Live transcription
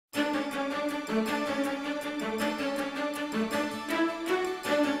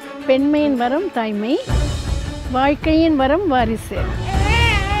பெண்மையின் வரம் தாய்மை, வாழ்க்கையின் வரம் வாரிசு.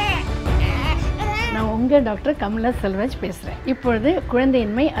 நான் உங்கள் டாக்டர் கமலா செல்வராஜ் பேசுகிறேன். இப்பொழுது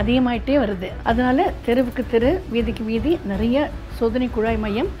குழந்தையின்மை அதிகமாயிட்டே வருது. அதனால தெருவுக்கு தெரு, வீதிக்கு வீதி நிறைய சோதனை குழாய்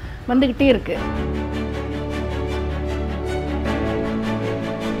மையம் வந்துக்கிட்டே இருக்கு.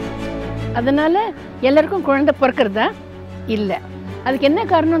 அதனால எல்லாருக்கும் குழந்தை பிறக்கிறதா இல்லை. அதுக்கு என்ன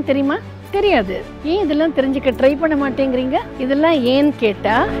காரணம் தெரியுமா? தெரியாது. ஏன் இதெல்லாம் தெரிஞ்சுக்க ட்ரை பண்ண மாட்டேங்கிறீங்க? இதெல்லாம் ஏன்னு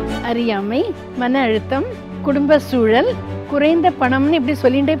கேட்டா அறியாமை, மன அழுத்தம், குடும்ப சூழல், குறைந்த பணம்னு இப்படி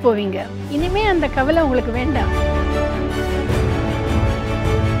சொல்லிட்டே போவீங்க. இனிமே அந்த கவலை உங்களுக்கு வேண்டாம்.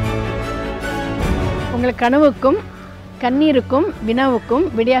 உங்களுக்கு கனவுக்கும் கண்ணீருக்கும்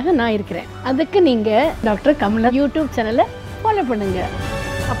வினாவுக்கும் விடையாக நான் இருக்கிறேன். அதுக்கு நீங்க டாக்டர் கமலா யூடியூப் சேனலை ஃபாலோ பண்ணுங்க.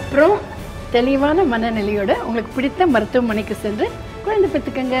 அப்புறம் தெளிவான மனநிலையோட உங்களுக்கு பிடித்த மருத்துவமனைக்கு சென்று குழந்தை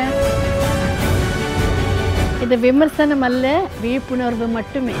பெற்றுக்கங்க. இது விமர்சனம் அல்ல, விழிப்புணர்வு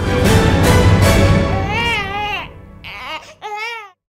மட்டுமே.